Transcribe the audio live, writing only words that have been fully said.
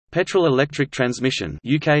Petrol-electric transmission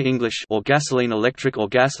 (UK English) or gasoline-electric or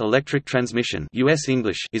gas-electric transmission (US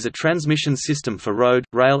English) is a transmission system for road,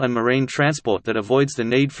 rail and marine transport that avoids the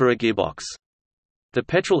need for a gearbox. The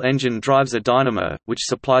petrol engine drives a dynamo, which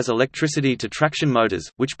supplies electricity to traction motors,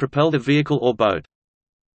 which propel the vehicle or boat.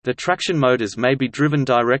 The traction motors may be driven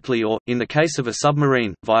directly or, in the case of a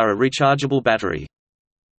submarine, via a rechargeable battery.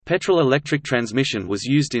 Petrol-electric transmission was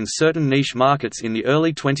used in certain niche markets in the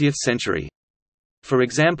early 20th century. For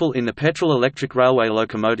example, in the petrol-electric railway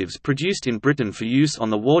locomotives produced in Britain for use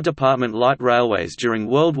on the War Department light railways during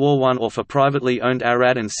World War I or for privately owned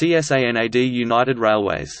ARAD and CSANAD United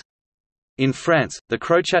Railways. In France, the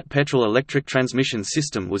Crochat petrol-electric transmission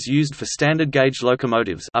system was used for standard gauge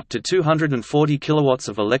locomotives up to 240 kilowatts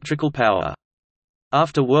of electrical power.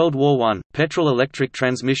 After World War I, petrol-electric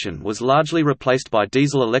transmission was largely replaced by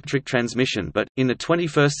diesel-electric transmission, but, in the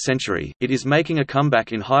 21st century, it is making a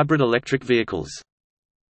comeback in hybrid electric vehicles.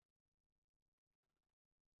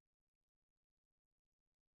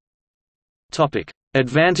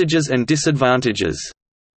 Advantages and disadvantages.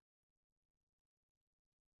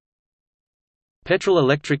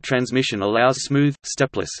 Petrol-electric transmission allows smooth,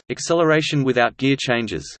 stepless, acceleration without gear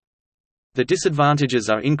changes. The disadvantages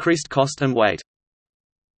are increased cost and weight.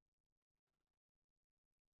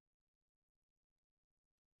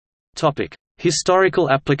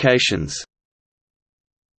 Historical applications.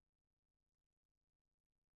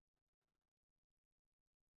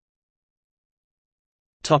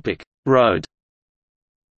 Road.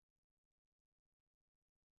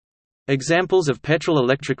 Examples of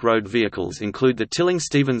petrol-electric road vehicles include the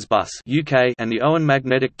Tilling-Stevens bus (UK) and the Owen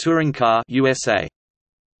magnetic touring car (USA).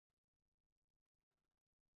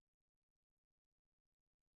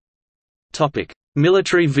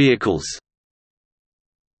 Military vehicles.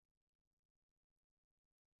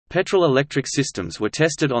 Petrol-electric systems were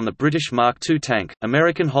tested on the British Mark II tank,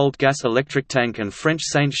 American Holt gas-electric tank and French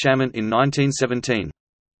Saint-Chamond in 1917.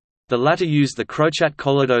 The latter used the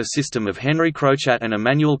Crochat-Collado system of Henry Crochat and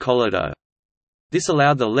Emmanuel Collado. This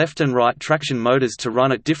allowed the left and right traction motors to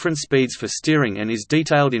run at different speeds for steering and is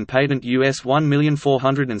detailed in patent US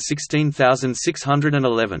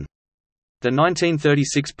 1416611. The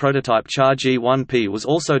 1936 prototype Charge E1P was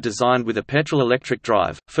also designed with a petrol-electric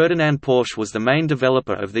drive. Ferdinand Porsche was the main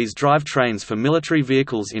developer of these drive-trains for military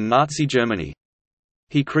vehicles in Nazi Germany.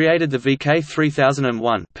 He created the VK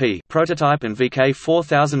 3001 P prototype and VK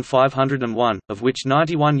 4501, of which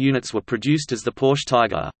 91 units were produced as the Porsche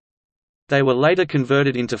Tiger. They were later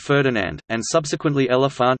converted into Ferdinand, and subsequently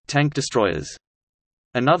Elephant, tank destroyers.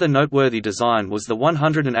 Another noteworthy design was the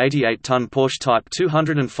 188-ton Porsche Type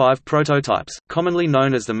 205 prototypes, commonly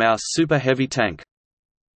known as the Maus Super Heavy tank.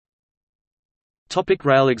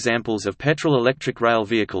 Rail. Examples of petrol-electric rail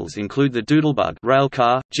vehicles include the Doodlebug rail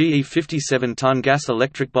car, GE 57-ton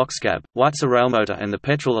gas-electric boxcab, Weitzer railmotor and the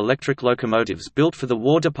petrol-electric locomotives built for the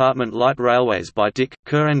War Department light railways by Dick,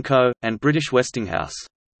 Kerr & Co., and British Westinghouse.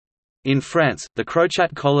 In France, the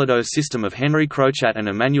Crochat-Collado system of Henry Crochat and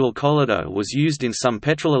Emmanuel Collado was used in some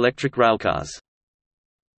petrol-electric railcars.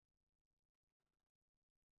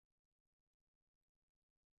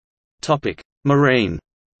 Marine.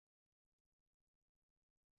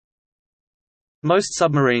 Most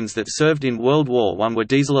submarines that served in World War I were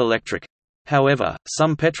diesel-electric. However,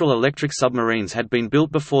 some petrol-electric submarines had been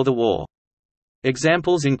built before the war.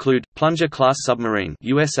 Examples include Plunger-class submarine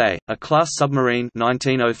USA, a class submarine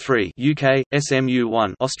 1903 UK,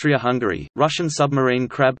 SMU-1 Austria-Hungary, Russian submarine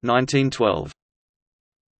Crab 1912.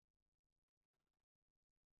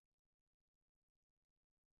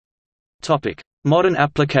 Topic: Modern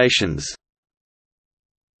applications.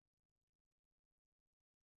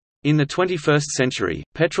 In the 21st century,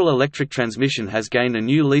 petrol-electric transmission has gained a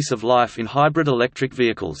new lease of life in hybrid electric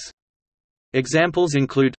vehicles. Examples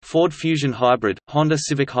include, Ford Fusion Hybrid, Honda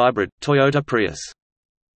Civic Hybrid, Toyota Prius.